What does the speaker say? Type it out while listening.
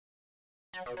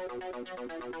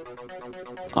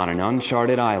On an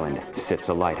uncharted island sits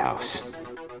a lighthouse.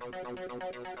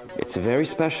 It's a very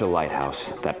special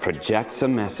lighthouse that projects a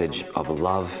message of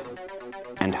love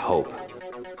and hope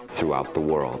throughout the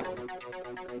world.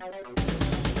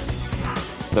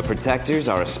 The Protectors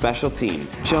are a special team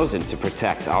chosen to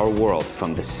protect our world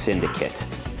from the Syndicate,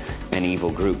 an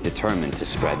evil group determined to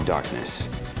spread darkness.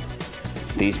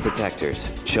 These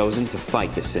Protectors, chosen to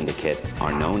fight the Syndicate,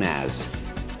 are known as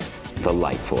the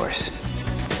Light Force.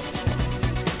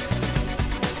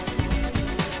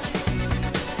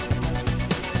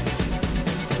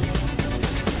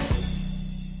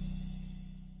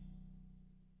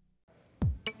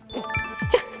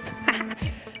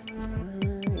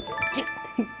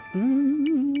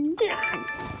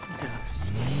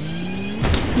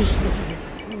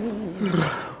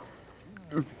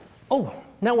 Oh,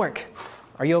 network.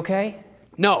 Are you okay?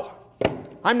 No,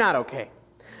 I'm not okay.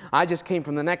 I just came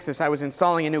from the Nexus. I was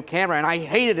installing a new camera, and I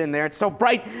hate it in there. It's so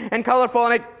bright and colorful,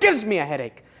 and it gives me a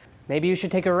headache. Maybe you should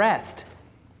take a rest.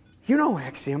 You know,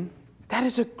 Axiom, that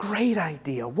is a great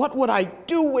idea. What would I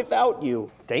do without you?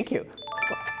 Thank you.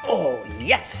 Oh,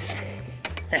 yes.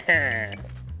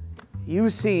 You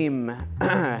seem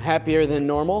happier than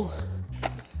normal.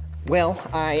 Well,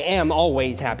 I am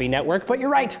always happy, network, but you're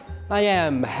right. I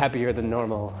am happier than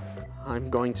normal. I'm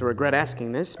going to regret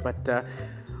asking this, but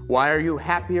why are you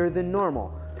happier than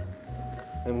normal?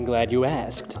 I'm glad you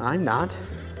asked. I'm not.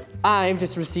 I've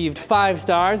just received 5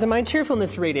 stars in my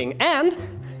cheerfulness rating, and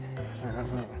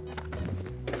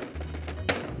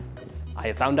I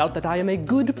have found out that I am a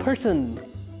good person.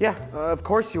 Yeah, of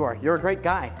course you are. You're a great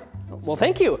guy. Well,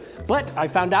 thank you. But I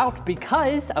found out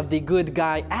because of the Good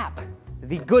Guy app.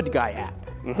 The Good Guy app.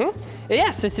 Mm-hmm.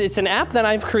 Yes, it's an app that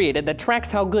I've created that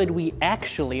tracks how good we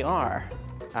actually are.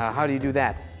 How do you do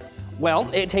that?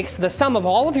 Well, it takes the sum of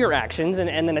all of your actions,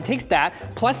 and then it takes that,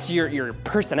 plus your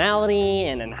personality,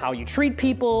 and how you treat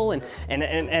people, and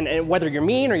whether you're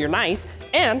mean or you're nice,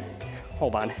 and,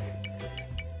 hold on,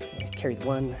 carry the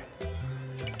 1,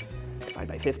 divide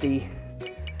by 50,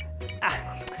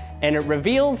 and it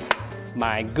reveals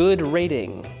my good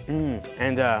rating.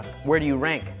 And where do you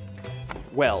rank?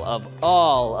 Well, of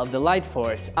all of the Light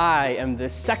Force, I am the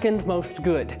 2nd most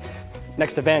good.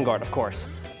 Next to Vanguard, of course.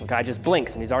 The guy just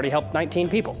blinks and he's already helped 19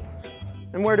 people.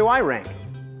 And where do I rank?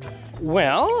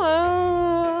 Well,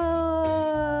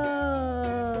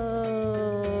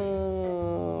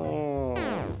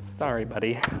 sorry,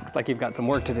 buddy. Looks like you've got some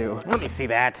work to do. Let me see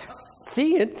that.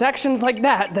 See, it's actions like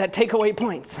that that take away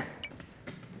points.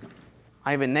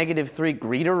 I have a -3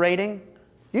 greeter rating?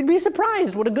 You'd be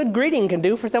surprised what a good greeting can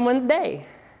do for someone's day.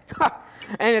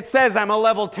 And it says I'm a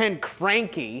level 10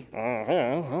 cranky.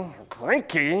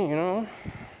 Cranky, you know.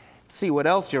 Let's see what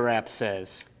else your app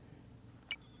says.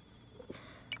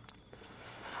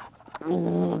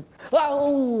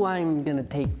 Oh, I'm gonna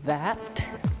take that.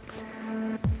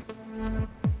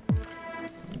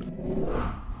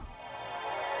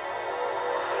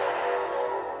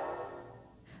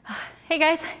 Hey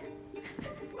guys.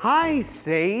 Hi,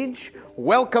 Sage.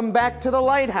 Welcome back to the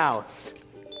lighthouse.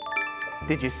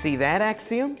 Did you see that,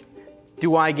 Axiom?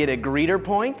 Do I get a greeter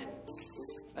point?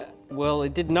 Well,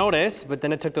 it did notice, but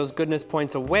then it took those goodness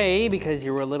points away because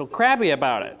you were a little crabby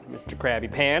about it, Mr.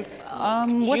 Krabby Pants.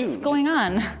 What's going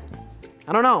on?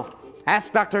 I don't know.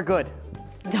 Ask Dr. Good.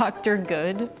 Dr.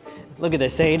 Good? Look at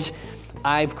this, Sage.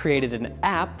 I've created an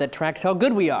app that tracks how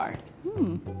good we are.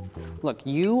 Look,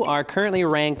 you are currently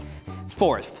ranked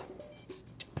 4th.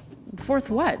 4th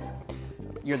what?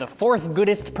 You're the 4th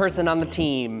goodest person on the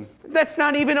team. That's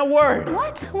not even a word.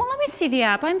 What? Well, let me see the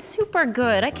app. I'm super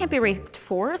good. I can't be ranked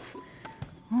 4th.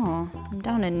 Oh, I'm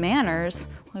down in manners.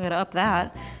 I gotta up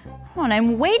that. Oh, and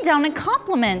I'm way down in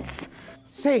compliments.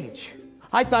 Sage,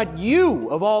 I thought you,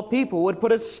 of all people, would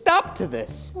put a stop to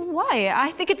this. Why?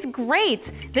 I think it's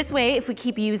great. This way, if we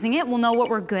keep using it, we'll know what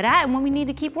we're good at and what we need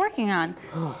to keep working on.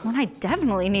 And I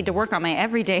definitely need to work on my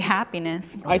everyday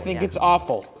happiness. I think it's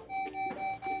awful.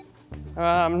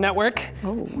 Network,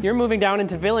 you're moving down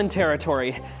into villain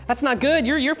territory. That's not good.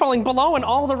 You're falling below in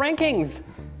all the rankings.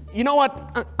 You know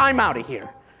what? I'm out of here.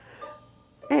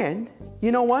 And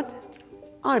you know what?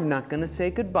 I'm not gonna say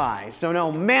goodbye, so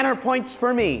no manner points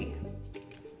for me.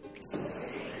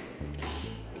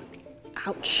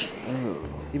 Ouch. Ooh,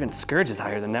 even Scourge is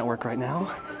higher than Network right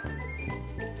now.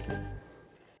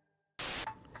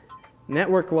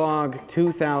 Network log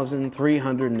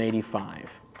 2,385.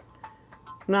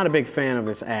 I'm not a big fan of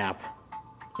this app.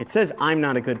 It says I'm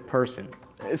not a good person.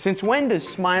 Since when does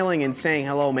smiling and saying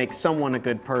hello make someone a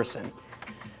good person?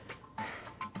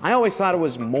 I always thought it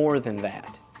was more than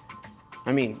that.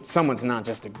 I mean, someone's not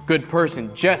just a good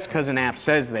person just because an app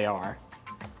says they are.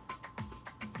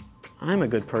 I'm a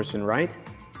good person, right?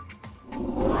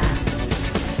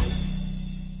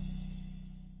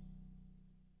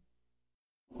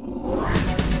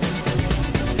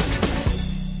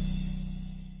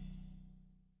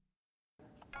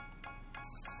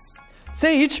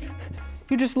 Sage,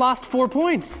 you just lost 4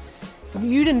 points.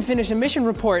 You didn't finish a mission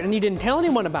report and you didn't tell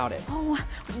anyone about it. Oh,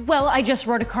 well, I just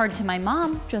wrote a card to my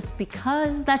mom just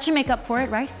because. That should make up for it,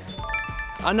 right?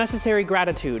 Unnecessary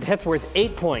gratitude. That's worth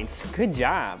 8 points. Good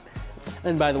job.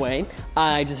 And by the way,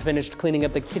 I just finished cleaning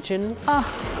up the kitchen.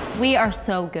 Oh, we are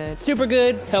so good. Super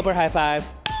good. Helper high five.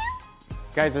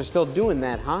 Guys are still doing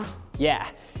that, huh? Yeah,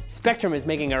 Spectrum is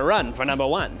making a run for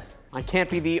 #1. I can't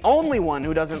be the only one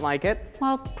who doesn't like it.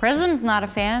 Well, Prism's not a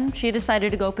fan. She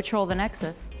decided to go patrol the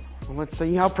Nexus. Well, let's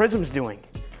see how Prism's doing.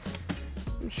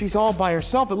 She's all by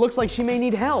herself. It looks like she may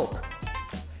need help.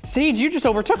 Sage, you just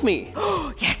overtook me.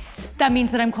 Yes, that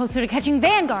means that I'm closer to catching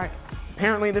Vanguard.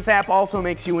 Apparently this app also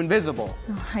makes you invisible.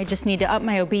 Oh, I just need to up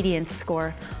my obedience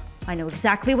score. I know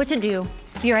exactly what to do.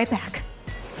 Be right back.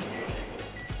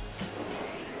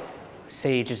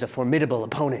 Sage is a formidable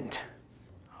opponent.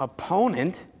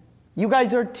 Opponent? You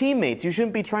guys are teammates. You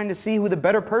shouldn't be trying to see who the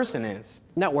better person is.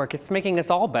 Network, it's making us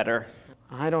all better.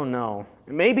 I don't know.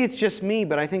 Maybe it's just me,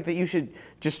 but I think that you should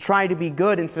just try to be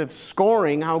good instead of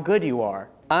scoring how good you are.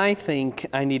 I think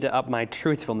I need to up my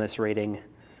truthfulness rating.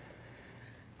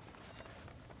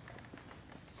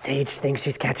 Sage thinks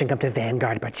she's catching up to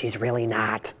Vanguard, but she's really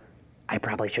not. I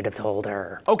probably should have told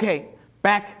her. Okay,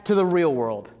 back to the real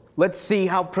world. Let's see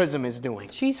how Prism is doing.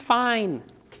 She's fine.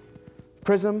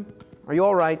 Prism, are you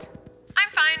all right? I'm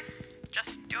fine.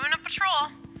 Just doing a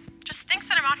patrol. Just stinks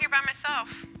that I'm out here by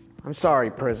myself. I'm sorry,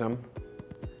 Prism.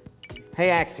 Hey,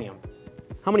 Axiom.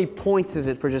 How many points is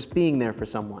it for just being there for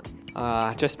someone?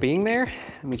 Just being there?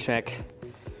 Let me check.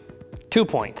 2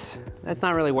 points. That's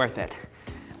not really worth it.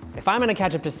 If I'm gonna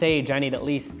catch up to Sage, I need at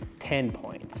least 10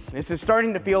 points. This is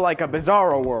starting to feel like a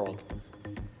Bizarro world.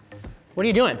 What are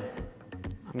you doing?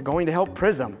 I'm going to help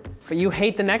Prism. But you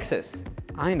hate the Nexus.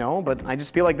 I know, but I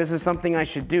just feel like this is something I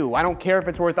should do. I don't care if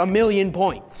it's worth 1,000,000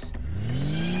 points.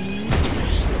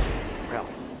 Well,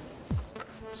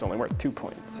 it's only worth 2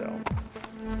 points, so.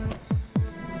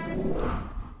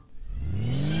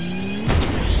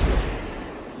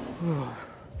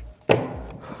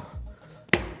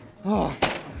 Oh,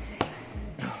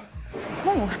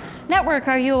 Oh, Network,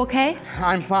 are you okay?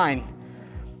 I'm fine.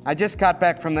 I just got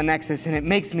back from the Nexus and it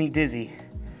makes me dizzy.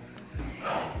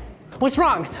 What's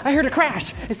wrong? I heard a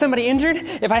crash. Is somebody injured?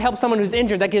 If I help someone who's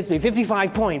injured, that gives me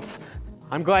 55 points.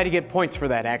 I'm glad you get points for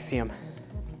that, Axiom.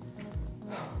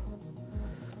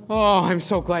 Oh, I'm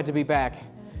so glad to be back.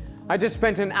 I just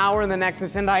spent an hour in the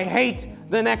Nexus and I hate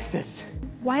the Nexus.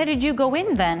 Why did you go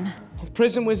in then?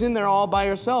 Prism was in there all by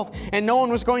herself and no one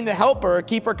was going to help her or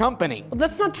keep her company. Well,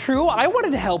 that's not true. I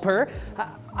wanted to help her.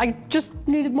 I just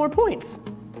needed more points.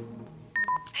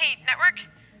 Hey, Network.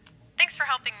 Thanks for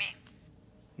helping me.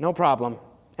 No problem.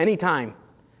 Anytime.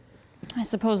 I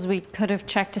suppose we could have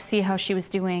checked to see how she was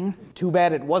doing. Too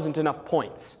bad it wasn't enough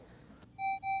points.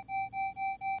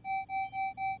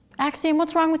 Axiom,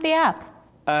 what's wrong with the app?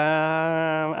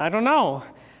 I don't know.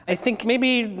 I think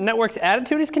maybe Network's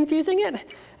attitude is confusing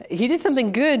it. He did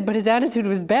something good, but his attitude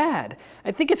was bad.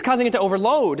 I think it's causing it to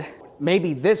overload.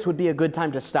 Maybe this would be a good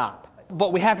time to stop.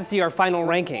 But we have to see our final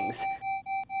rankings.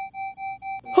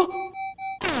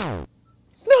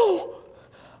 No!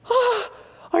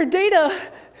 Our data,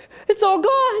 it's all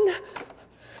gone.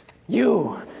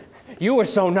 You were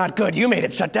so not good, you made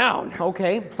it shut down.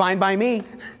 Okay, fine by me.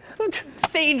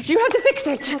 Sage, you have to fix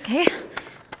it. Okay.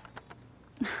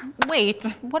 Wait,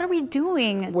 what are we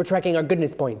doing? We're tracking our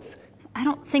goodness points. I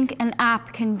don't think an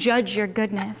app can judge your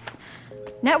goodness.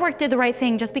 Network did the right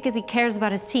thing just because he cares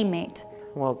about his teammate.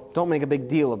 Well, don't make a big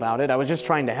deal about it. I was just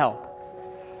trying to help.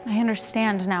 I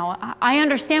understand now. I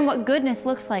understand what goodness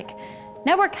looks like.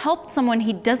 Network helped someone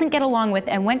he doesn't get along with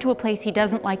and went to a place he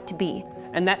doesn't like to be.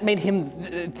 And that made him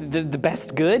the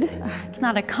best good? It's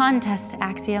not a contest,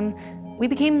 Axiom. We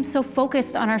became so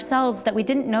focused on ourselves that we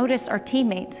didn't notice our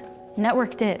teammate.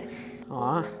 Network did.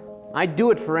 Aw, I'd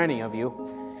do it for any of you.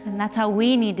 And that's how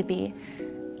we need to be.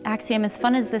 Axiom, as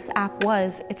fun as this app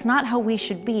was, it's not how we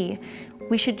should be.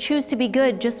 We should choose to be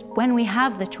good just when we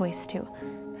have the choice to.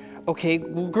 Okay,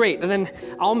 well, great. And then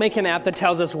I'll make an app that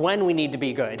tells us when we need to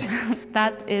be good.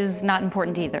 That is not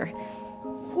important either.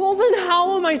 Well, then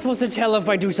how am I supposed to tell if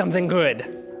I do something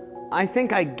good? I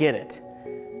think I get it.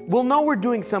 We'll know we're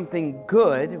doing something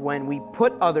good when we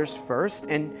put others first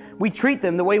and we treat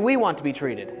them the way we want to be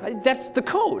treated. That's the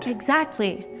code.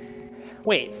 Exactly.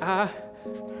 Wait,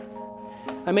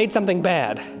 I made something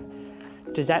bad.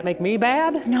 Does that make me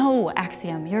bad? No,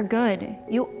 Axiom, you're good.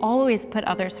 You always put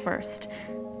others first.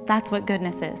 That's what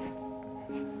goodness is.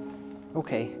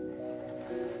 Okay.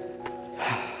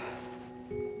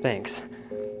 Thanks.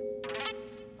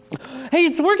 Hey,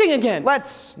 it's working again!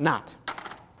 Let's not.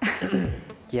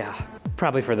 Yeah,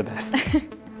 probably for the best.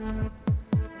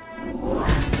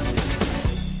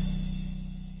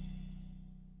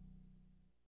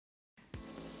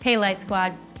 Hey, Light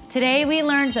Squad. Today we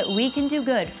learned that we can do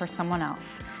good for someone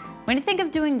else. When you think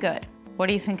of doing good, what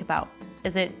do you think about?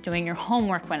 Is it doing your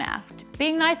homework when asked?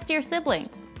 Being nice to your sibling?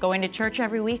 Going to church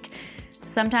every week?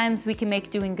 Sometimes we can make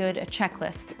doing good a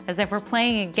checklist, as if we're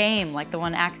playing a game like the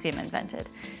one Axiom invented.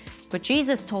 But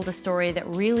Jesus told a story that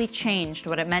really changed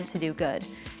what it meant to do good.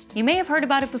 You may have heard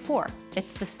about it before.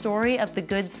 It's the story of the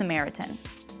Good Samaritan.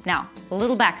 Now, a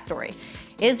little backstory.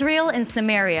 Israel and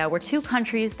Samaria were two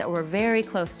countries that were very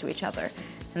close to each other,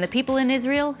 and the people in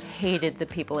Israel hated the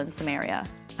people in Samaria.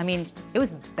 I mean, it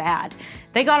was bad.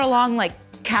 They got along like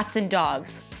cats and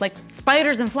dogs, like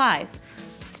spiders and flies,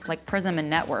 like Prism and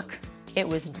Network. It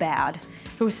was bad.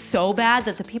 It was so bad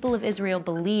that the people of Israel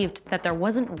believed that there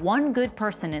wasn't one good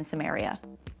person in Samaria.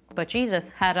 But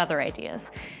Jesus had other ideas,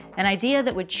 an idea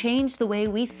that would change the way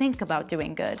we think about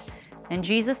doing good. And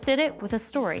Jesus did it with a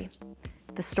story.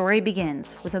 The story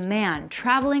begins with a man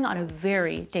traveling on a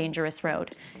very dangerous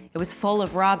road. It was full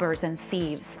of robbers and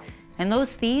thieves, and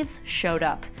those thieves showed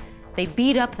up. They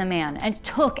beat up the man and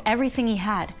took everything he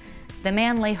had. The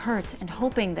man lay hurt and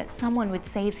hoping that someone would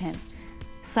save him.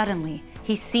 Suddenly,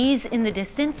 he sees in the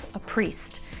distance a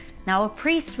priest. Now, a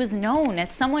priest was known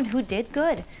as someone who did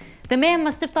good. The man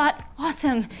must have thought,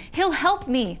 awesome, he'll help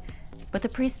me. But the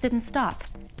priest didn't stop.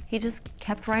 He just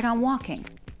kept right on walking.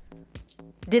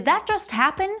 Did that just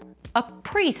happen? A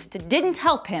priest didn't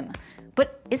help him.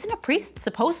 But isn't a priest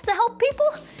supposed to help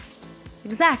people?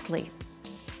 Exactly.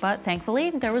 But thankfully,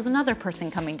 there was another person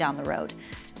coming down the road.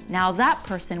 Now that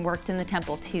person worked in the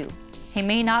temple too. He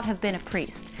may not have been a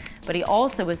priest, but he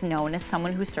also was known as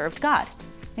someone who served God.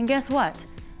 And guess what?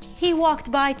 He walked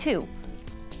by too.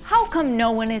 How come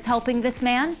no one is helping this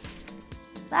man?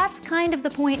 That's kind of the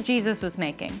point Jesus was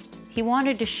making. He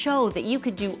wanted to show that you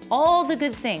could do all the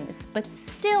good things, but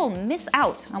still miss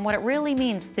out on what it really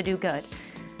means to do good.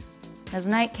 As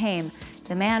night came,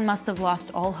 the man must have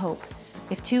lost all hope.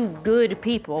 If two good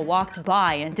people walked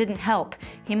by and didn't help,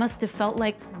 he must have felt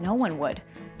like no one would.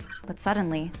 But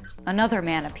suddenly, another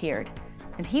man appeared,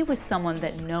 and he was someone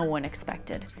that no one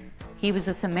expected. He was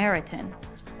a Samaritan.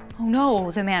 Oh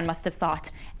no, the man must have thought.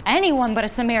 Anyone but a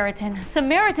Samaritan.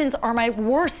 Samaritans are my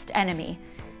worst enemy.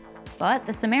 But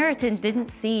the Samaritan didn't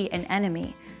see an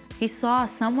enemy. He saw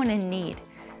someone in need.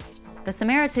 The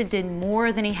Samaritan did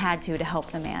more than he had to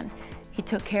help the man. He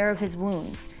took care of his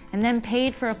wounds and then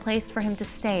paid for a place for him to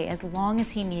stay as long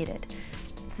as he needed.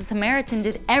 The Samaritan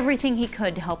did everything he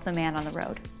could to help the man on the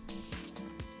road.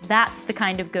 That's the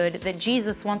kind of good that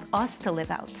Jesus wants us to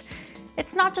live out.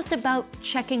 It's not just about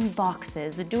checking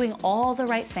boxes and doing all the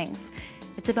right things.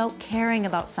 It's about caring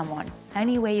about someone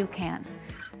any way you can.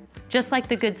 Just like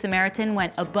the Good Samaritan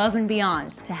went above and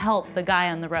beyond to help the guy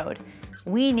on the road,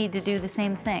 we need to do the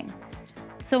same thing.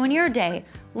 So in your day,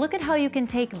 look at how you can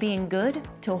take being good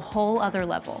to a whole other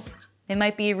level. It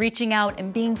might be reaching out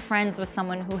and being friends with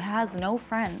someone who has no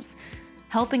friends,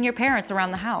 helping your parents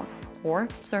around the house, or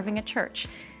serving at church.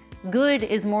 Good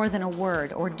is more than a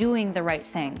word or doing the right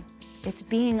thing. It's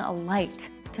being a light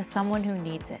to someone who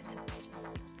needs it.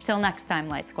 Till next time,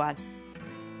 Light Squad.